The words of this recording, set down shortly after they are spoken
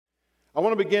I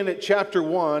want to begin at chapter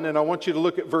 1, and I want you to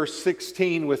look at verse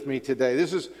 16 with me today.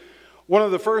 This is one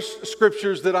of the first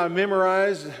scriptures that I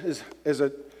memorized as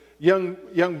a young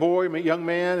boy, a young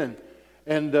man,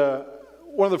 and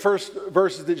one of the first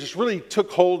verses that just really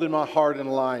took hold in my heart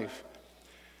and life.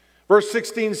 Verse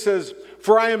 16 says,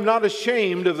 "For I am not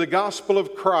ashamed of the gospel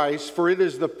of Christ, for it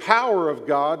is the power of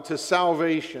God to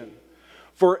salvation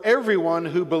for everyone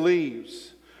who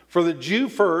believes, for the Jew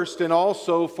first and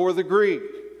also for the Greek.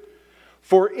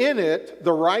 For in it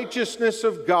the righteousness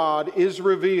of God is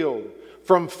revealed,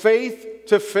 from faith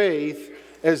to faith,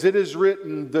 as it is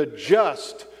written, the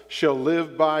just shall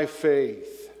live by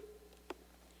faith."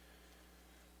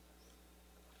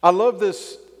 I love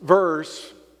this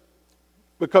verse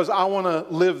because I want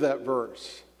to live that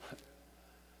verse.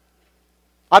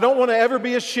 I don't want to ever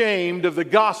be ashamed of the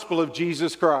gospel of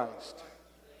Jesus Christ,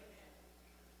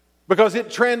 because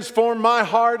it transformed my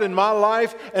heart and my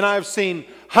life, and I've seen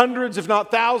hundreds, if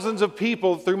not thousands of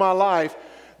people through my life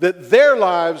that their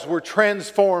lives were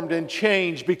transformed and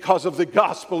changed because of the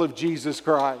gospel of Jesus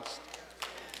Christ.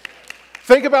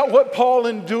 Think about what Paul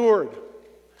endured.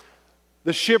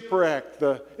 The shipwreck,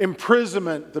 the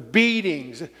imprisonment, the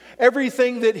beatings,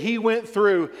 everything that he went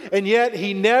through, and yet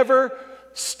he never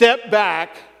stepped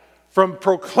back from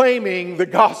proclaiming the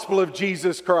gospel of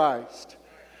Jesus Christ.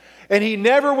 And he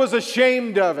never was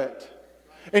ashamed of it.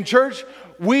 And church,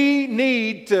 we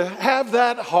need to have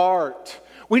that heart.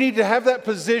 We need to have that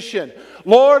position.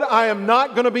 Lord, I am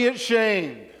not going to be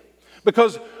ashamed.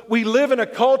 Because we live in a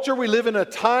culture, we live in a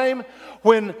time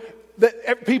when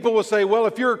people will say, well,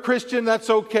 if you're a Christian, that's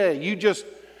okay. You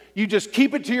just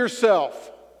keep it to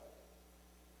yourself.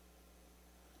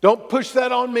 Don't push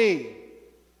that on me.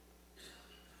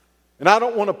 And I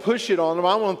don't want to push it on them.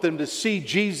 I want them to see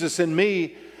Jesus in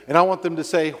me. And I want them to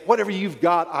say, whatever you've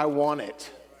got, I want it.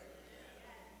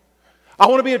 I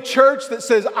want to be a church that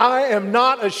says, I am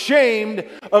not ashamed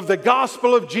of the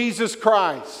gospel of Jesus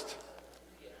Christ.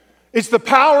 It's the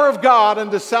power of God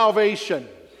unto salvation.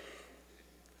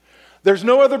 There's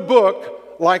no other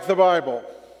book like the Bible.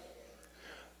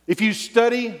 If you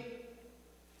study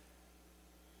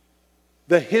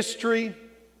the history,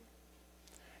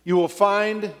 you will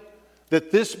find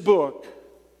that this book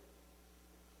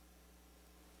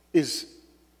is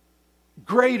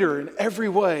greater in every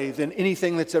way than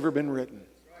anything that's ever been written,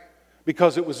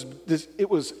 because it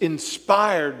was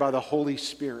inspired by the Holy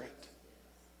Spirit.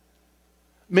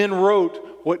 Men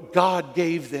wrote what God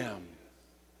gave them.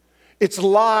 It's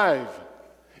live.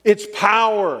 It's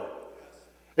power.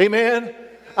 Amen?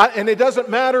 And it doesn't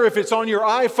matter if it's on your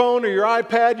iPhone or your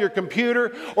iPad, your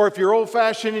computer, or if you're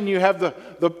old-fashioned and you have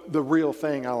the real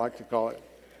thing, I like to call it.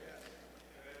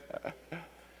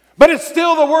 But it's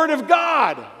still the Word of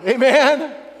God.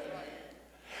 Amen?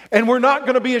 And we're not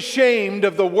going to be ashamed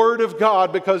of the Word of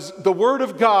God, because the Word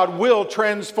of God will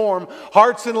transform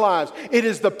hearts and lives. It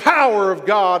is the power of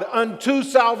God unto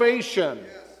salvation.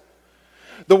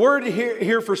 The word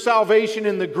here for salvation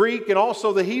in the Greek and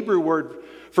also the Hebrew word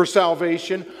for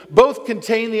salvation both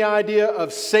contain the idea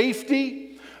of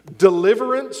safety,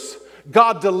 deliverance.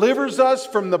 God delivers us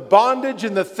from the bondage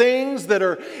and the things that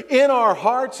are in our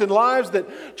hearts and lives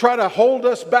that try to hold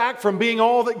us back from being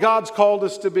all that God's called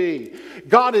us to be.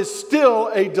 God is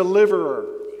still a deliverer.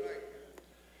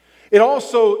 It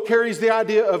also carries the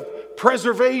idea of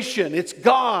preservation. It's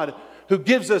God who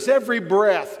gives us every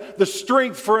breath the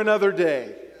strength for another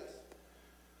day.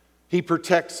 He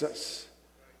protects us.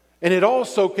 And it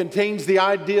also contains the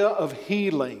idea of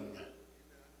healing.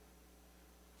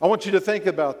 I want you to think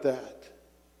about that.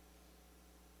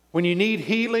 When you need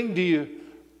healing, do you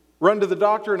run to the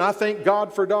doctor? And I thank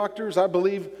God for doctors. I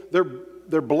believe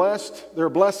they're blessed. They're a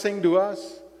blessing to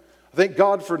us. I thank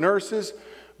God for nurses.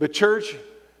 But church,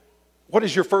 what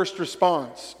is your first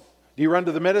response? Do you run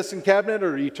to the medicine cabinet,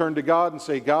 or do you turn to God and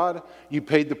say, God, you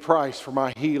paid the price for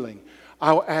my healing.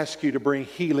 I'll ask you to bring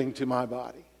healing to my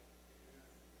body.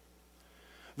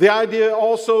 The idea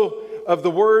also of the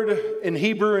word in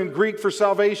Hebrew and Greek for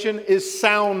salvation is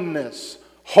soundness,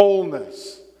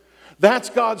 wholeness. That's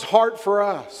God's heart for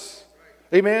us.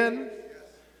 Amen?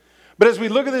 But as we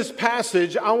look at this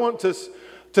passage, I want us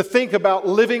to think about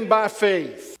living by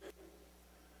faith.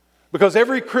 Because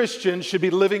every Christian should be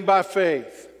living by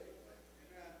faith.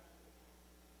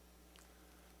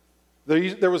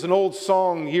 There was an old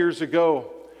song years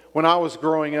ago when I was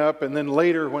growing up, and then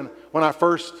later when I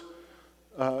first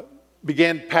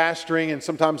began pastoring, and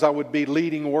sometimes I would be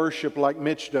leading worship like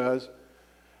Mitch does.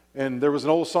 And there was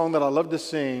an old song that I loved to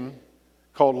sing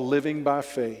called Living by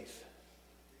Faith.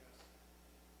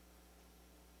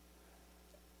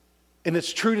 And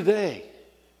it's true today.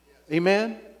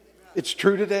 Amen? It's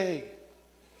true today.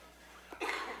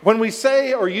 When we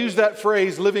say or use that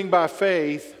phrase, living by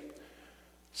faith,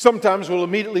 sometimes we'll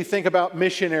immediately think about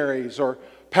missionaries or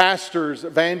pastors,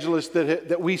 evangelists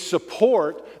that we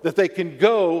support, that they can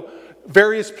go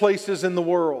various places in the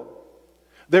world.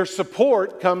 Their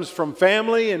support comes from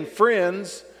family and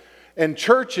friends and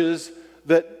churches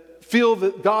that feel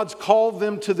that God's called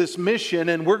them to this mission,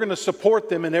 and we're going to support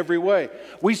them in every way.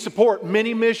 We support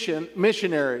many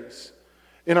missionaries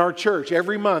in our church.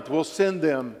 Every month we'll send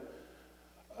them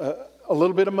a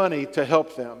little bit of money to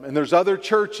help them. And there's other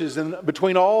churches, and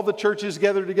between all the churches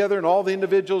gathered together and all the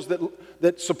individuals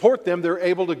that support them, they're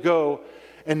able to go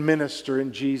and minister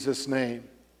in Jesus' name.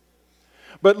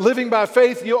 But living by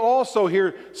faith, you'll also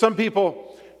hear some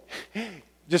people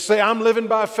just say, I'm living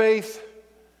by faith.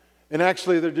 And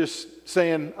actually they're just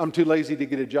saying, I'm too lazy to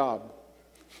get a job.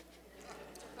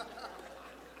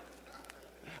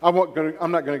 I'm not going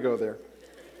to go there.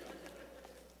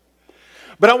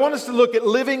 But I want us to look at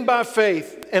living by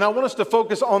faith, and I want us to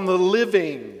focus on the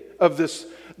living of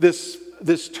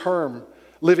this term,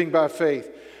 living by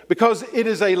faith, because it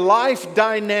is a life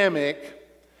dynamic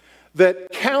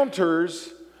that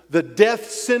counters the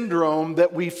death syndrome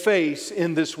that we face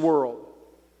in this world.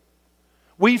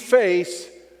 We face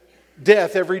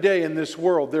death every day in this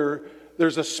world.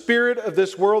 There's a spirit of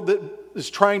this world that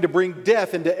is trying to bring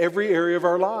death into every area of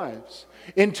our lives,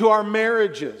 into our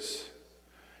marriages.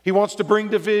 He wants to bring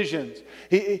divisions.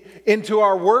 Into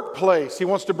our workplace, he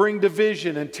wants to bring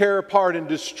division and tear apart and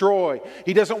destroy.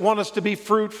 He doesn't want us to be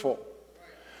fruitful.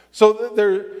 So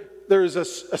there's a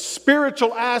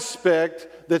spiritual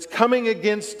aspect that's coming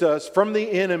against us from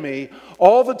the enemy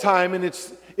all the time, and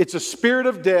it's a spirit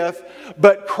of death,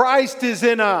 but Christ is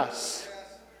in us.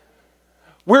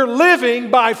 We're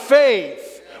living by faith.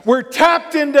 We're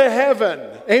tapped into heaven.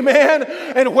 Amen?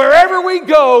 And wherever we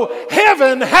go,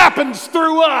 heaven happens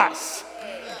through us.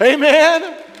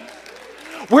 Amen?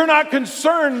 We're not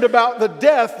concerned about the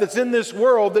death that's in this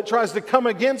world that tries to come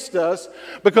against us,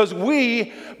 because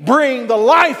we bring the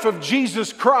life of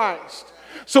Jesus Christ.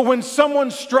 So when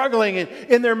someone's struggling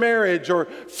in their marriage or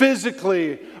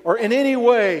physically or in any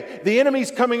way, the enemy's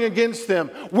coming against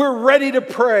them, we're ready to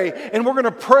pray, and we're going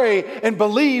to pray and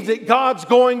believe that God's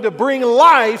going to bring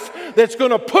life that's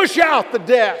going to push out the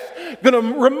death, going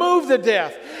to remove the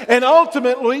death. And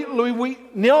ultimately, we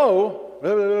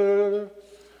know,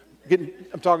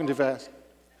 I'm talking too fast.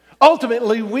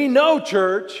 Ultimately, we know,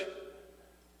 church,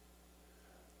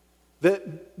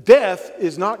 that death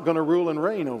is not going to rule and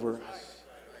reign over us.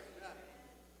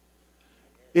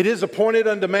 It is appointed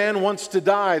unto man once to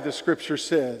die, the Scripture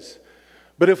says.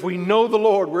 But if we know the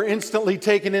Lord, we're instantly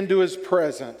taken into His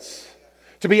presence.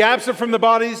 To be absent from the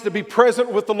bodies, to be present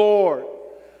with the Lord.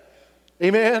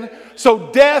 Amen?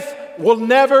 So death will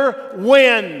never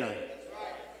win.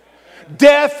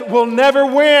 Death will never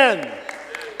win.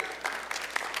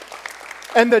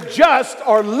 And the just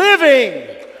are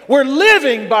living. We're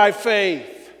living by faith.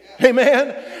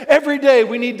 Amen? Every day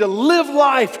we need to live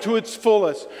life to its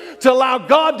fullest, to allow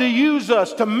God to use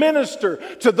us to minister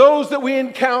to those that we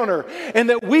encounter, and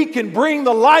that we can bring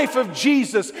the life of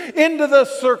Jesus into the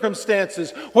circumstances,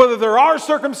 whether they're our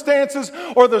circumstances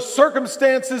or the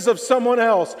circumstances of someone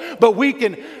else. But we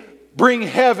can bring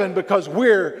heaven because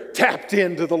we're tapped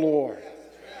into the Lord.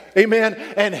 Amen?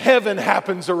 And heaven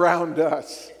happens around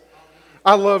us.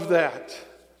 I love that.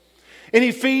 In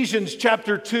Ephesians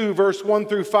chapter 2, verse 1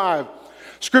 through 5,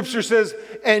 Scripture says,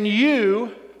 and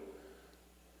you,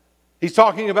 he's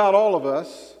talking about all of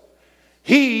us,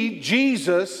 he,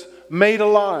 Jesus, made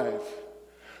alive,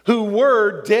 who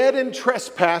were dead in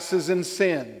trespasses and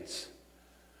sins.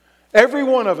 Every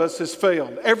one of us has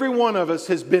failed. Every one of us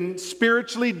has been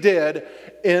spiritually dead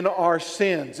in our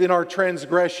sins, in our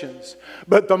transgressions.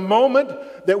 But the moment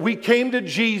that we came to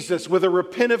Jesus with a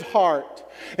repentant heart,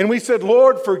 and we said,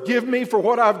 Lord, forgive me for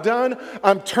what I've done.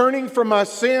 I'm turning from my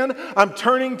sin. I'm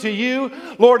turning to you.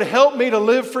 Lord, help me to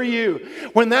live for you.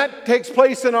 When that takes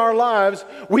place in our lives,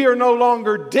 we are no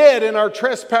longer dead in our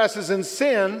trespasses and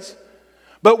sins,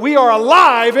 but we are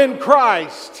alive in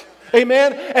Christ.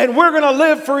 Amen? And we're going to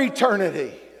live for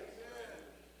eternity.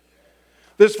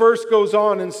 This verse goes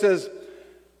on and says,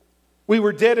 we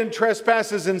were dead in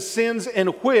trespasses and sins, in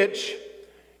which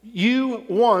you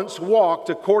once walked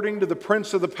according to the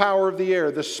prince of the power of the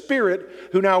air, the spirit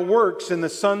who now works in the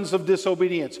sons of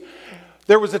disobedience.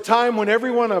 There was a time when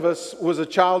every one of us was a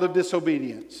child of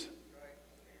disobedience.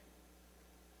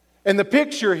 And the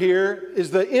picture here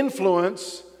is the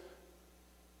influence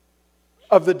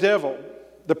of the devil,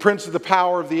 the prince of the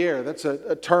power of the air. That's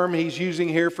a term he's using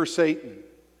here for Satan.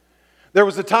 There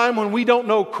was a time when we don't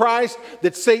know Christ,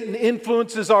 that Satan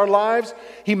influences our lives.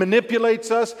 He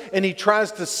manipulates us and he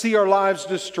tries to see our lives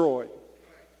destroyed.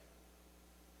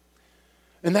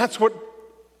 And that's what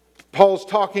Paul's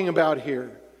talking about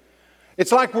here.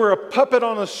 It's like we're a puppet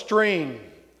on a string,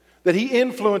 that he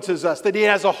influences us, that he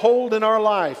has a hold in our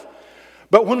life.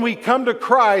 But when we come to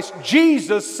Christ,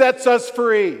 Jesus sets us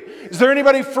free. Is there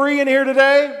anybody free in here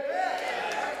today?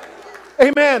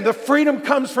 Amen. The freedom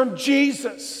comes from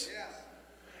Jesus.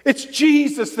 It's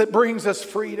Jesus that brings us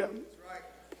freedom.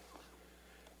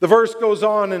 The verse goes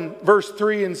on in verse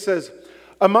 3 and says,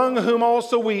 among whom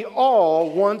also we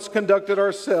all once conducted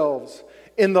ourselves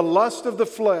in the lust of the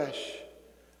flesh,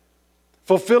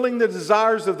 fulfilling the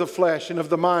desires of the flesh and of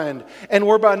the mind, and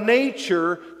were by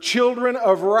nature children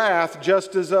of wrath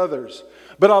just as others.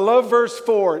 But I love verse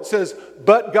 4. It says,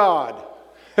 but God.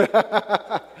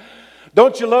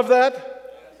 Don't you love that?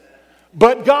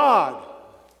 But God.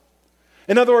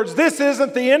 In other words, this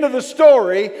isn't the end of the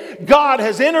story. God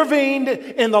has intervened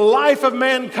in the life of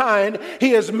mankind. He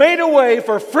has made a way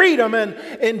for freedom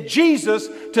in Jesus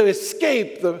to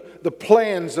escape the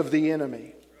plans of the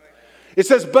enemy. It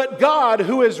says, but God,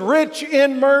 who is rich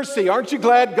in mercy. Aren't you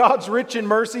glad God's rich in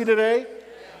mercy today?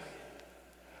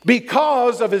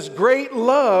 Because of His great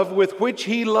love with which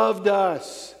He loved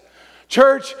us.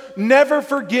 Church, never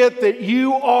forget that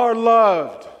you are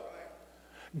loved.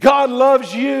 God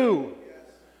loves you.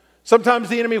 Sometimes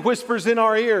the enemy whispers in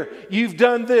our ear, you've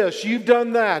done this, you've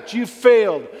done that, you've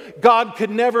failed. God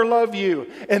could never love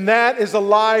you. And that is a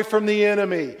lie from the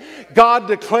enemy. God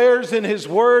declares in His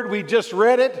Word, we just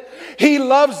read it, He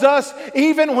loves us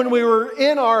even when we were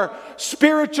in our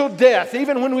spiritual death,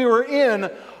 even when we were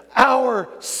in our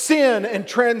sin and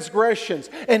transgressions.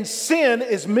 And sin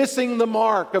is missing the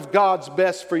mark of God's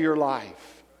best for your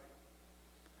life.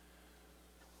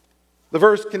 The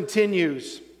verse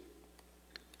continues.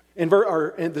 In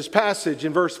this passage,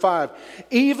 in verse 5,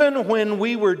 even when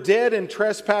we were dead in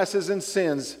trespasses and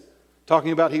sins,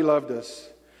 talking about He loved us,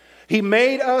 He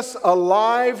made us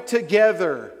alive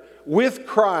together with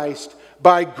Christ.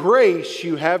 By grace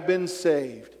you have been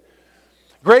saved.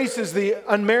 Grace is the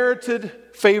unmerited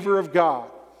favor of God.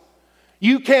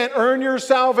 You can't earn your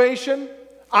salvation.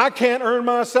 I can't earn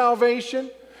my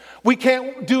salvation. We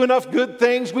can't do enough good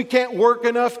things. We can't work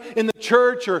enough in the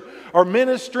church or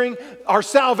ministering. Our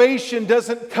salvation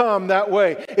doesn't come that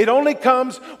way. It only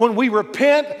comes when we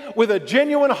repent with a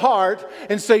genuine heart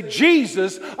and say,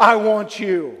 Jesus, I want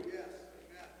you.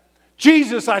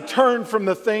 Jesus, I turn from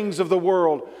the things of the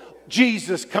world.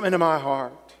 Jesus, come into my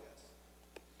heart.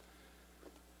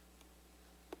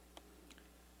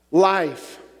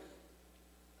 Life.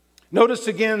 Notice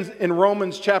again in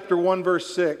Romans chapter 1,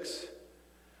 verse 6.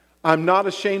 I'm not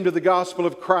ashamed of the gospel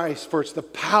of Christ, for it's the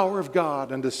power of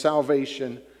God unto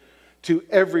salvation to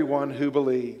everyone who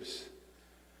believes.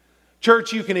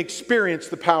 Church, you can experience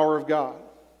the power of God.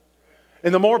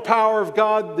 And the more power of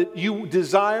God that you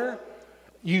desire,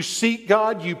 you seek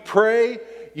God, you pray,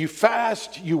 you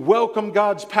fast, you welcome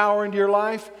God's power into your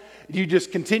life, you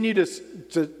just continue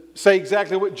to say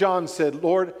exactly what John said,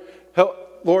 Lord,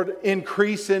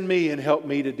 increase in me and help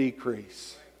me to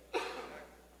decrease.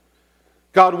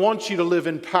 God wants you to live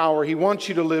in power. He wants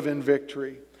you to live in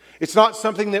victory. It's not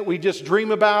something that we just dream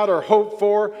about or hope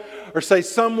for or say,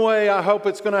 some way I hope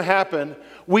it's going to happen.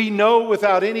 We know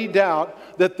without any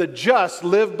doubt that the just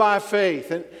live by faith.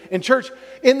 And church,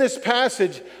 in this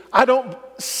passage, I don't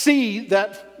see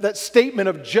that statement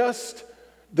of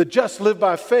the just live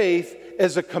by faith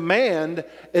as a command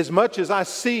as much as I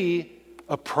see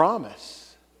a promise.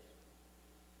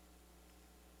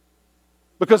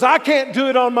 Because I can't do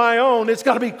it on my own. It's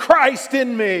got to be Christ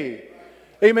in me.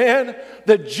 Amen.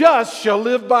 The just shall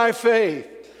live by faith.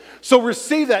 So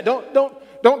receive that.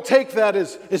 Don't take that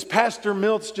as Pastor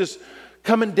Milt's just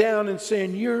coming down and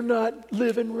saying, you're not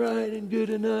living right and good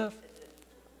enough.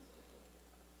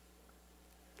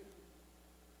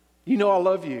 You know I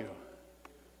love you.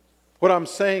 What I'm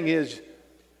saying is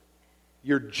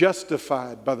you're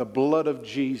justified by the blood of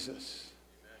Jesus.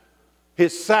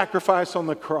 His sacrifice on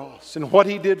the cross and what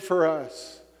He did for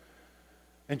us.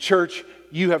 And church,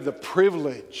 you have the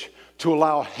privilege to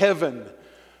allow heaven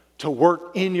to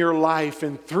work in your life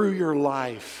and through your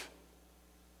life.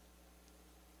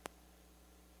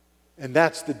 And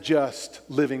that's the just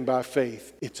living by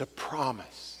faith. It's a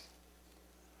promise.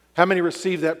 How many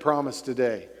receive that promise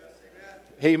today?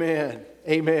 Amen.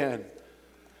 Amen.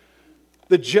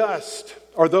 The just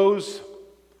are those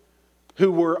who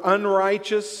were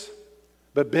unrighteous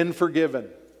but been forgiven.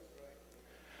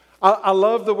 I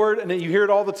love the word, and you hear it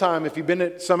all the time. If you've been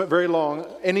at Summit very long,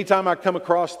 anytime I come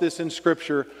across this in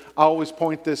Scripture, I always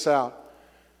point this out.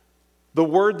 The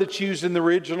word that's used in the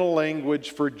original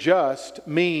language for just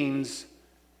means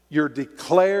you're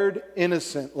declared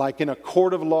innocent, like in a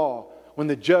court of law, when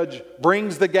the judge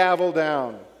brings the gavel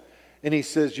down and he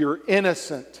says, you're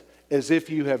innocent as if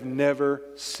you have never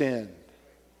sinned.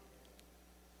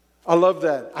 I love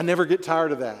that. I never get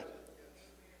tired of that.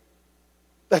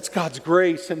 That's God's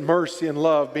grace and mercy and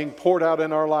love being poured out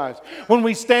in our lives. When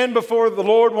we stand before the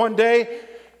Lord one day,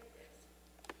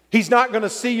 He's not going to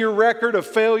see your record of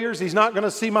failures. He's not going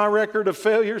to see my record of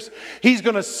failures. He's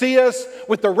going to see us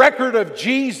with the record of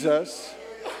Jesus,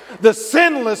 the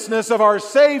sinlessness of our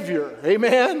Savior.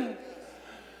 Amen?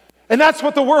 And that's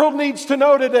what the world needs to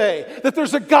know today, that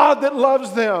there's a God that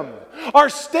loves them. Our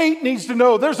state needs to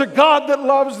know there's a God that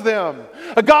loves them,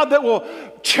 a God that will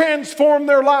transform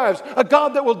their lives, a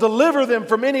God that will deliver them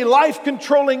from any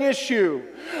life-controlling issue,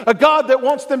 a God that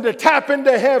wants them to tap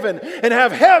into heaven and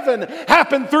have heaven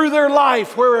happen through their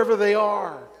life wherever they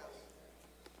are.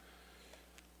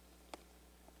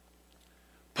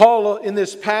 Paul, in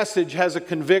this passage, has a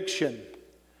conviction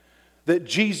that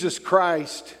Jesus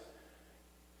Christ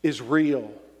is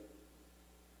real.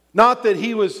 Not that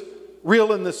He was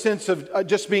real in the sense of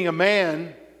just being a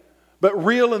man, but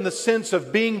real in the sense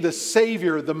of being the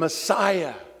Savior, the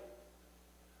Messiah.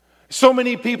 So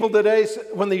many people today,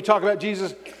 when they talk about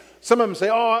Jesus, some of them say,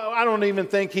 oh, I don't even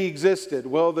think He existed.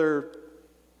 Well, they're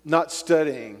not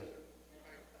studying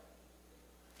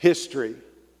history.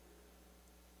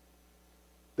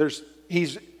 His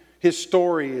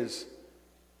story is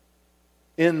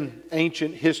in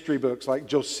ancient history books like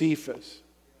Josephus.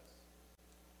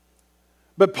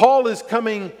 But Paul is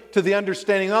coming to the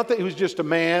understanding, not that he was just a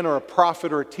man or a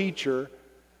prophet or a teacher.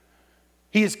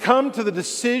 He has come to the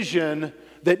decision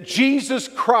that Jesus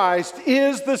Christ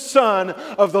is the Son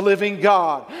of the living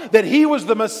God. That He was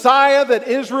the Messiah that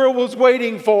Israel was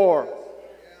waiting for.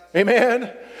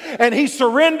 Amen? And he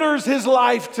surrenders his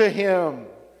life to Him.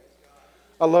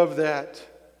 I love that.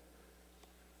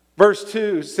 Verse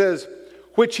 2 says,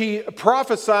 which He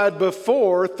prophesied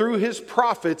before through His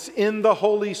prophets in the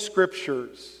Holy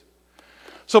Scriptures.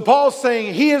 So Paul's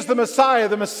saying He is the Messiah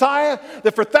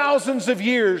that for thousands of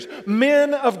years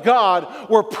men of God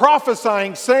were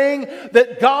prophesying, saying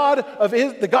that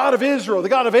the God of Israel, the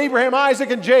God of Abraham, Isaac,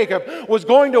 and Jacob was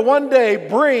going to one day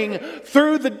bring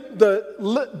through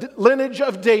the lineage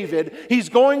of David, He's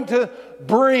going to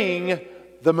bring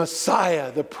the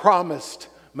Messiah, the promised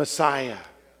Messiah.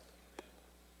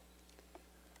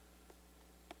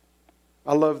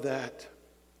 I love that.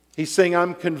 He's saying,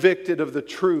 I'm convicted of the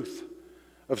truth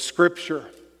of Scripture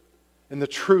and the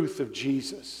truth of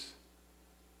Jesus.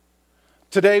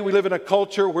 Today we live in a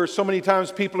culture where so many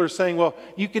times people are saying, well,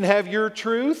 you can have your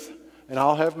truth and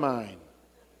I'll have mine.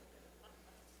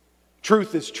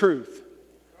 Truth is truth.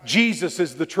 Jesus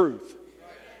is the truth.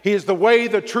 He is the way,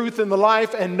 the truth, and the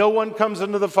life, and no one comes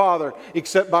into the Father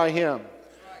except by Him.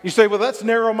 You say, well, that's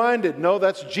narrow-minded. No,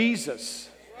 that's Jesus.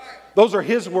 Those are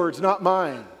His words, not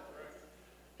mine.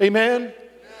 Amen?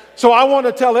 So I want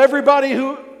to tell everybody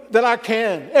that I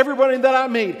can, everybody that I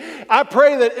meet, I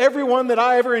pray that everyone that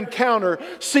I ever encounter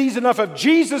sees enough of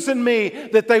Jesus in me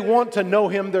that they want to know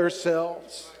Him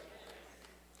themselves.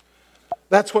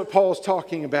 That's what Paul's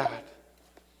talking about.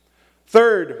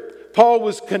 Third, Paul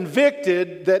was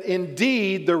convicted that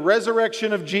indeed the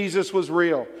resurrection of Jesus was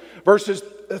real. Verses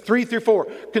 3 through 4.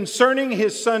 Concerning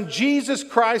His Son Jesus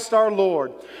Christ our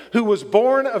Lord, who was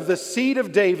born of the seed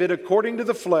of David according to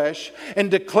the flesh, and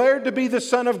declared to be the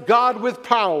Son of God with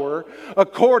power,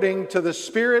 according to the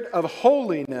Spirit of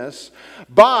holiness,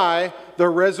 by the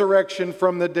resurrection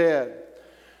from the dead.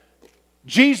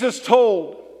 Jesus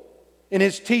told in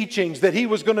His teachings that He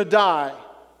was going to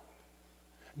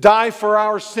die for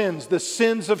our sins, the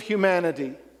sins of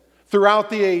humanity throughout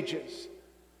the ages.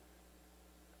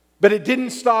 But it didn't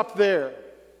stop there.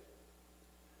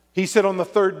 He said, on the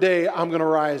third day, I'm going to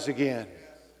rise again.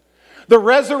 The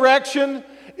resurrection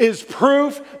is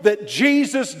proof that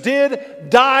Jesus did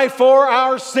die for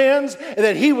our sins, and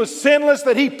that He was sinless,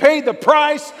 that He paid the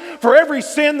price for every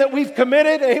sin that we've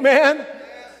committed. Amen?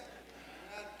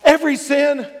 Every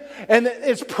sin. And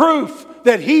it's proof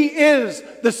that He is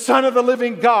the Son of the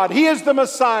living God. He is the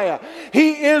Messiah.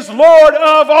 He is Lord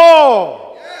of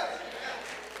all.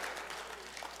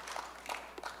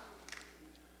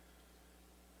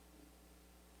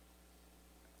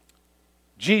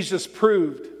 Jesus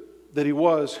proved that He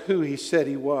was who He said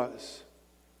He was.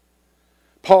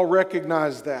 Paul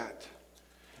recognized that.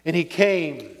 And he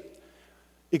came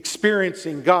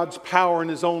experiencing God's power in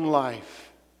his own life.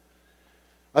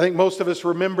 I think most of us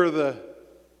remember the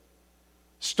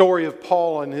story of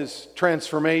Paul and his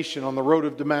transformation on the road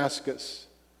of Damascus.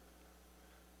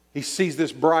 He sees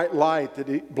this bright light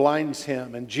that blinds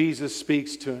him, and Jesus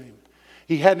speaks to him.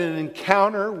 He had an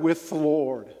encounter with the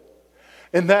Lord.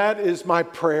 And that is my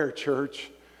prayer,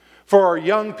 church. For our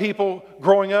young people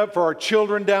growing up, for our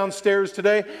children downstairs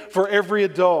today, for every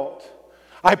adult.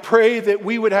 I pray that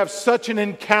we would have such an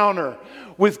encounter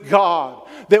with God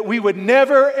that we would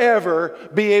never ever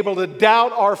be able to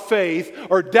doubt our faith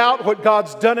or doubt what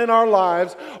God's done in our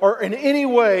lives, or in any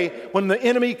way when the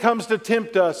enemy comes to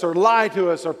tempt us or lie to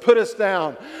us or put us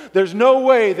down. There's no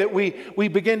way that we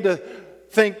begin to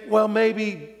think, well,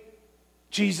 maybe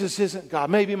Jesus isn't God.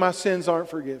 Maybe my sins aren't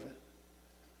forgiven.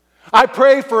 I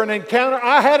pray for an encounter.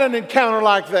 I had an encounter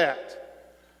like that.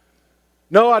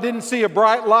 No, I didn't see a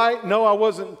bright light. No, I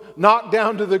wasn't knocked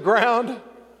down to the ground.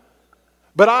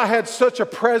 But I had such a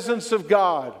presence of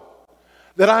God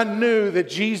that I knew that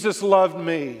Jesus loved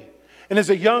me. And as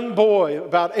a young boy,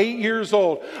 about 8 years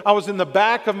old, I was in the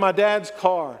back of my dad's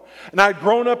car. And I'd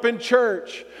grown up in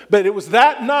church. But it was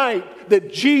that night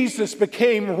that Jesus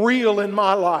became real in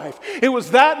my life. It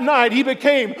was that night He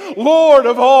became Lord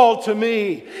of all to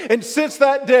me. And since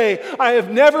that day, I have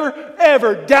never,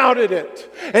 ever doubted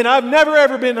it. And I've never,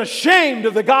 ever been ashamed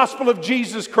of the gospel of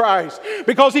Jesus Christ,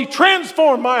 because He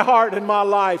transformed my heart and my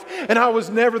life. And I was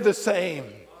never the same.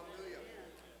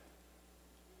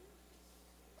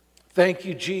 Thank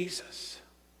you, Jesus.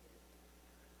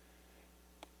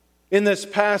 In this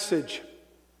passage,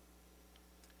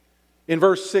 in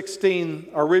verse 16,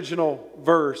 original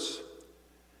verse,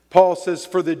 Paul says,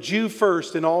 for the Jew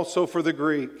first and also for the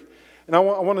Greek. And I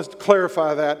want us to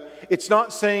clarify that. It's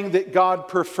not saying that God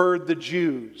preferred the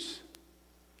Jews.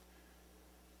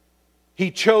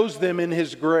 He chose them in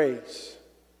His grace.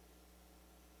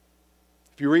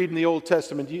 If you read in the Old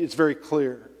Testament, it's very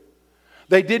clear.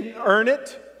 They didn't earn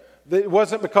it. It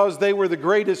wasn't because they were the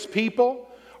greatest people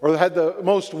or had the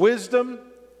most wisdom,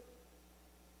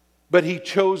 but He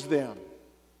chose them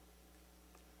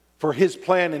for His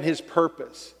plan and His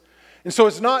purpose. And so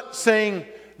it's not saying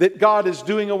that God is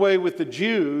doing away with the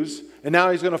Jews and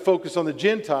now He's going to focus on the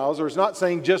Gentiles, or it's not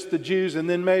saying just the Jews and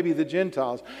then maybe the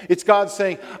Gentiles. It's God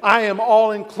saying, I am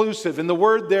all inclusive. And the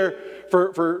word there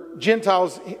for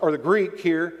Gentiles, or the Greek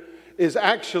here, is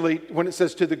actually, when it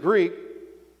says to the Greek,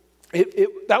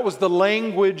 that was the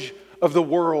language of the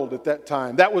world at that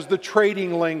time. That was the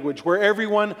trading language where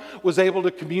everyone was able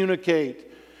to communicate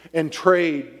and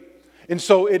trade. And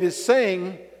so it is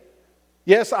saying,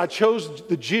 yes, I chose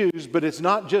the Jews, but it's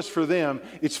not just for them,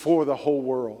 it's for the whole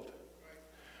world.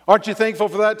 Aren't you thankful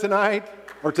for that tonight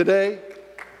or today?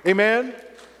 Amen?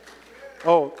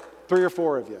 Oh, 3 or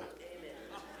 4 of you.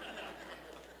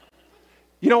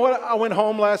 You know what? I went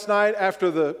home last night after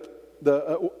the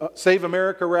Save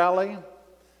America rally,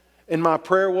 and my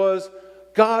prayer was,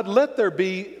 God, let there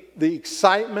be the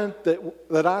excitement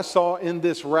that I saw in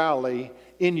this rally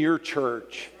in your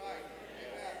church.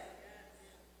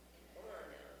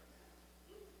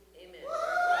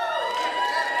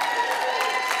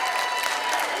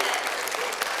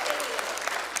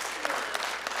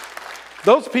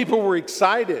 Those people were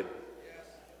excited.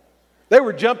 They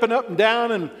were jumping up and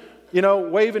down and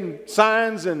waving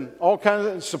signs and all kinds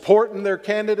of, supporting their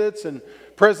candidates and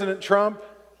President Trump.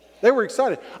 They were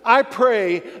excited. I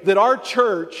pray that our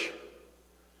church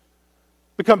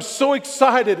becomes so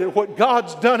excited at what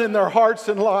God's done in their hearts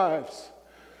and lives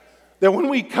that when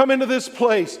we come into this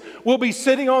place, we'll be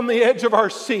sitting on the edge of our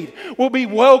seat. We'll be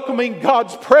welcoming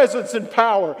God's presence and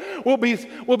power. We'll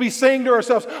be saying to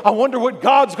ourselves, I wonder what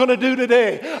God's going to do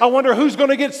today. I wonder who's going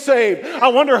to get saved. I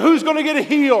wonder who's going to get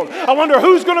healed. I wonder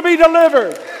who's going to be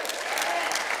delivered.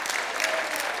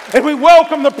 And we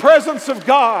welcome the presence of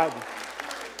God.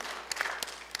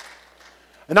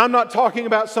 And I'm not talking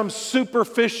about some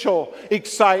superficial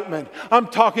excitement. I'm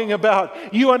talking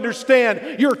about, you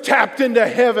understand, you're tapped into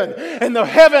heaven, and the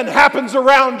heaven happens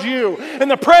around you, and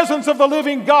the presence of the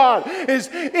living God is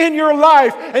in your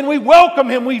life, and we welcome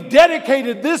Him. We've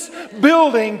dedicated this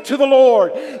building to the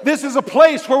Lord. This is a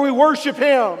place where we worship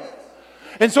Him.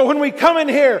 And so when we come in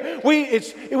here, we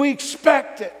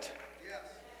expect it.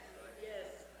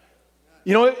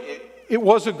 It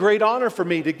was a great honor for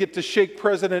me to get to shake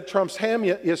President Trump's hand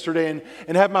yesterday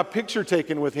and have my picture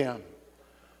taken with him.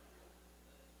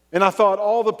 And I thought,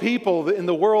 all the people in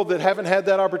the world that haven't had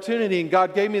that opportunity, and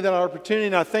God gave me that opportunity,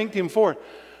 and I thanked Him for it.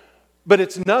 But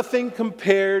it's nothing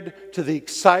compared to the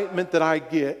excitement that I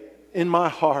get in my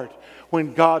heart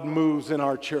when God moves in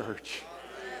our church.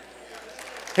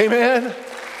 Amen?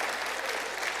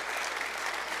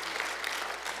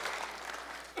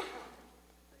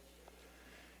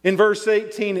 In verse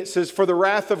 18 it says, for the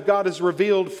wrath of God is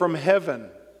revealed from heaven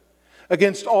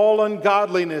against all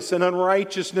ungodliness and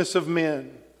unrighteousness of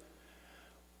men,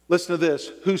 listen to this,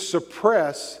 who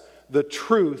suppress the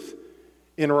truth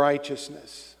in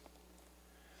righteousness.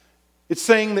 It's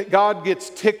saying that God gets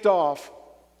ticked off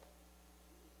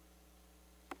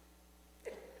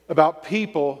about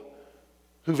people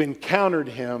who've encountered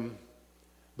him,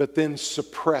 but then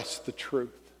suppress the truth.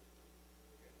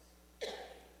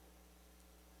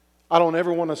 I don't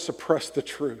ever want to suppress the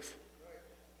truth.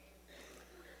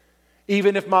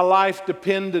 Even if my life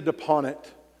depended upon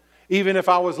it. Even if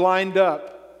I was lined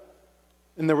up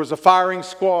and there was a firing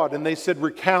squad and they said,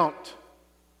 recount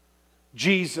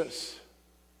Jesus.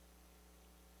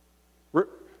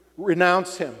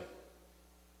 Renounce him.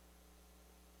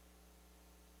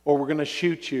 Or we're going to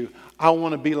shoot you. I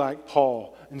want to be like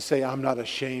Paul and say, I'm not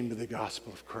ashamed of the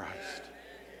gospel of Christ.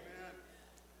 Amen.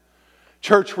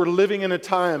 Church, we're living in a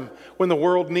time when the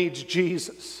world needs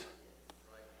Jesus.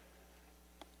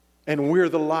 And we're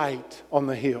the light on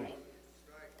the hill.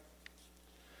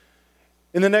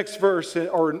 In the next verse,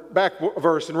 or back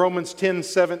verse in Romans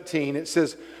 10:17, it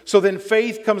says, so then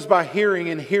faith comes by hearing,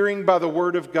 and hearing by the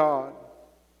word of God.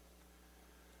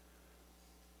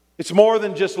 It's more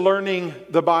than just learning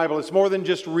the Bible. It's more than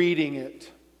just reading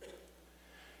it.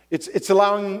 It's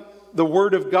allowing the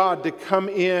Word of God to come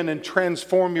in and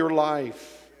transform your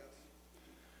life.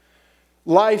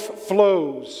 Life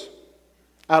flows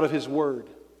out of His Word.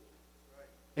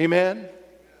 Amen?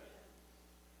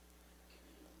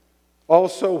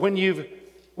 Also, when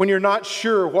you're not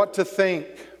sure what to think,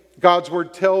 God's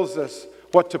Word tells us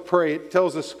what to pray. It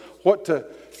tells us what to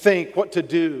think, what to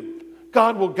do.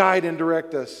 God will guide and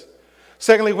direct us.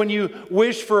 Secondly, when you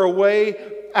wish for a way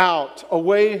out, a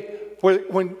way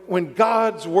when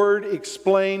God's Word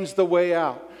explains the way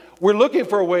out. We're looking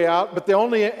for a way out, but the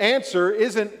only answer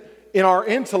isn't in our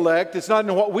intellect. It's not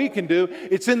in what we can do.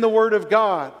 It's in the Word of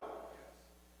God.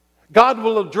 God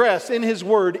will address in His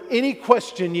Word any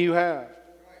question you have.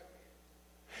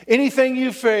 Anything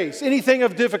you face, anything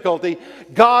of difficulty,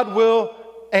 God will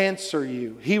answer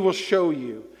you. He will show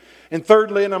you. And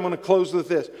thirdly, and I'm going to close with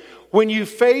this. When you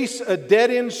face a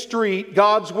dead-end street,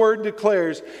 God's Word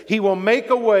declares He will make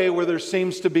a way where there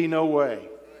seems to be no way.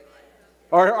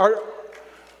 Do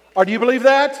you believe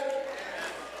that?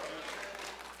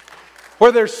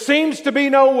 Where there seems to be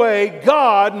no way,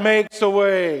 God makes a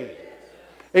way.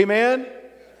 Amen?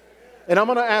 And I'm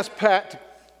going to ask Pat.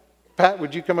 Pat,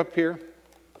 would you come up here?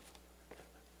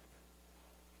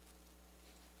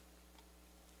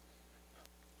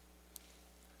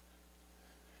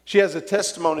 She has a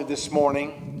testimony this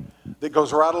morning that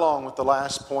goes right along with the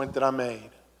last point that I made.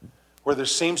 Where there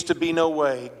seems to be no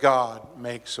way, God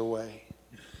makes a way.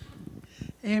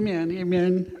 Amen,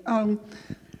 amen.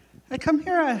 I come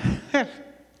here,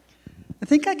 I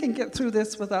think I can get through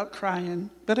this without crying,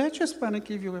 but I just want to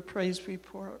give you a praise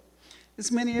report.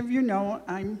 As many of you know,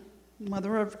 I'm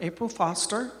mother of April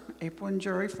Foster, April and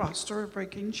Jerry Foster of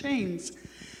Breaking Chains.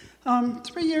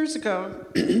 3 years ago,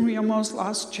 we almost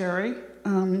lost Jerry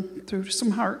through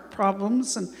some heart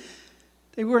problems, and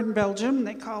they were in Belgium.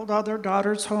 They called all their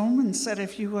daughters home and said,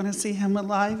 if you want to see him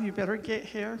alive, you better get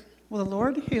here. Well, the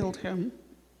Lord healed him.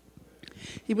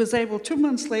 He was able 2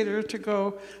 months later to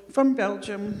go from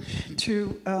Belgium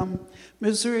to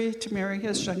Missouri to marry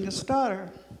his youngest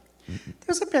daughter.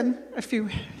 There's been a few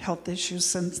health issues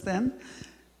since then.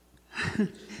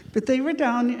 But they were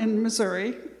down in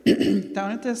Missouri,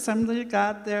 down at the Assembly of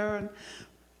God there, and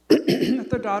at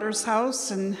their daughter's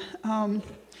house. And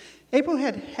April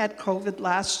had COVID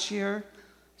last year.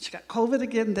 She got COVID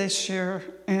again this year.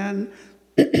 And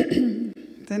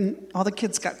then all the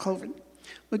kids got COVID.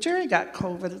 Well, Jerry got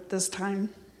COVID at this time,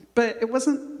 but it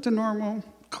wasn't the normal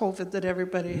COVID that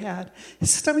everybody had.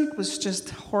 His stomach was just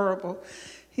horrible.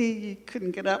 He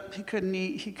couldn't get up, he couldn't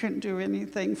eat, he couldn't do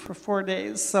anything for 4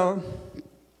 days. So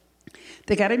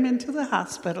they got him into the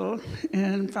hospital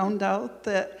and found out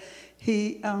that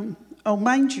he,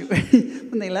 mind you,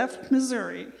 when they left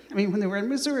Missouri, when they were in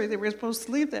Missouri, they were supposed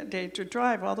to leave that day to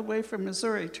drive all the way from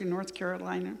Missouri to North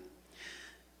Carolina.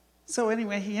 So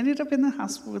anyway, he ended up in the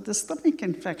hospital with a stomach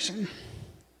infection.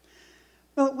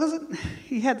 Well, it wasn't,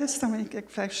 he had this stomach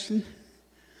infection,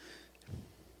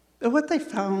 but what they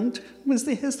found was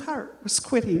that his heart was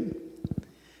quitting,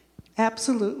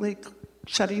 absolutely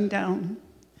shutting down.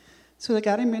 So they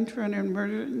got him into an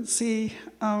emergency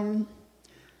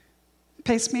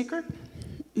pacemaker,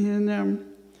 and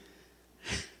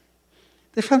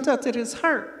they found out that his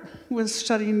heart was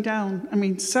shutting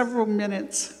down, several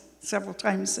minutes, several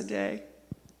times a day.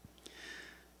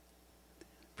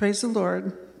 Praise the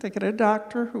Lord. They got a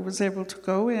doctor who was able to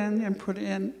go in and put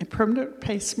in a permanent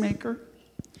pacemaker.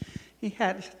 He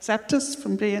had sepsis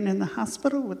from being in the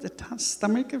hospital with the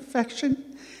stomach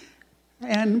infection.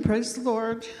 And praise the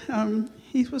Lord,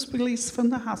 he was released from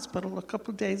the hospital a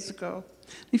couple of days ago.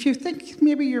 If you think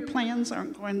maybe your plans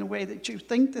aren't going the way that you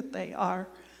think that they are,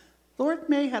 Lord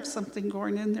may have something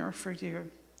going in there for you.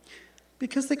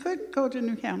 Because they couldn't go to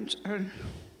New Hampshire, or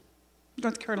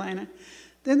North Carolina.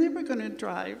 Then they were going to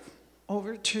drive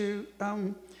over to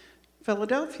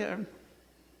Philadelphia,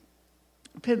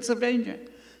 Pennsylvania.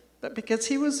 But because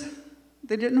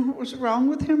they didn't know what was wrong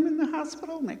with him in the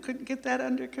hospital, and they couldn't get that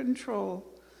under control,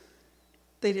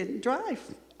 they didn't drive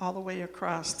all the way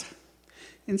across.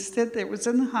 Instead, they was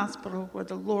in the hospital where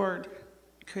the Lord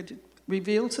could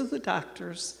reveal to the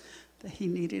doctors that he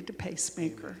needed a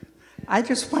pacemaker. I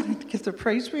just wanted to give the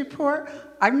praise report.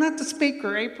 I'm not the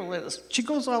speaker, April is. She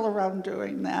goes all around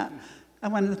doing that. I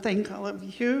want to thank all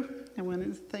of you. I want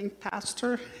to thank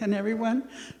Pastor and everyone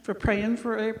for praying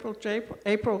for April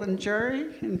and Jerry,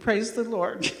 and praise the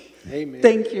Lord. Amen.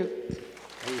 Thank you.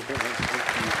 Amen.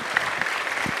 Thank you.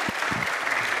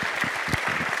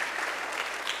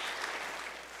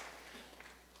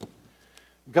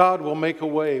 God will make a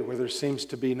way where there seems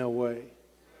to be no way.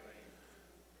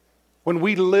 When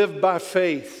we live by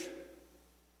faith,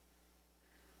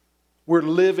 we're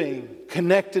living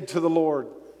connected to the Lord,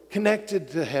 connected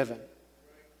to heaven.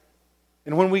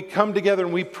 And when we come together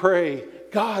and we pray,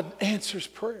 God answers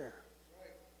prayer.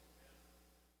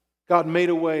 God made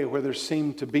a way where there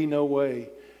seemed to be no way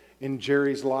in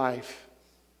Jerry's life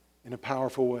in a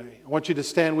powerful way. I want you to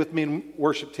stand with me, and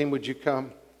worship team, would you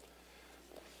come?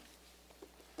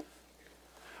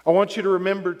 I want you to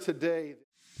remember today.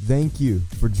 Thank you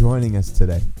for joining us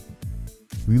today.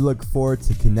 We look forward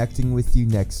to connecting with you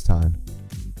next time.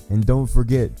 And don't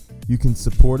forget, you can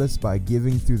support us by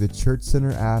giving through the Church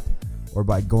Center app or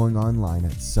by going online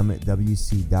at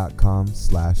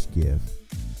summitwc.com/give.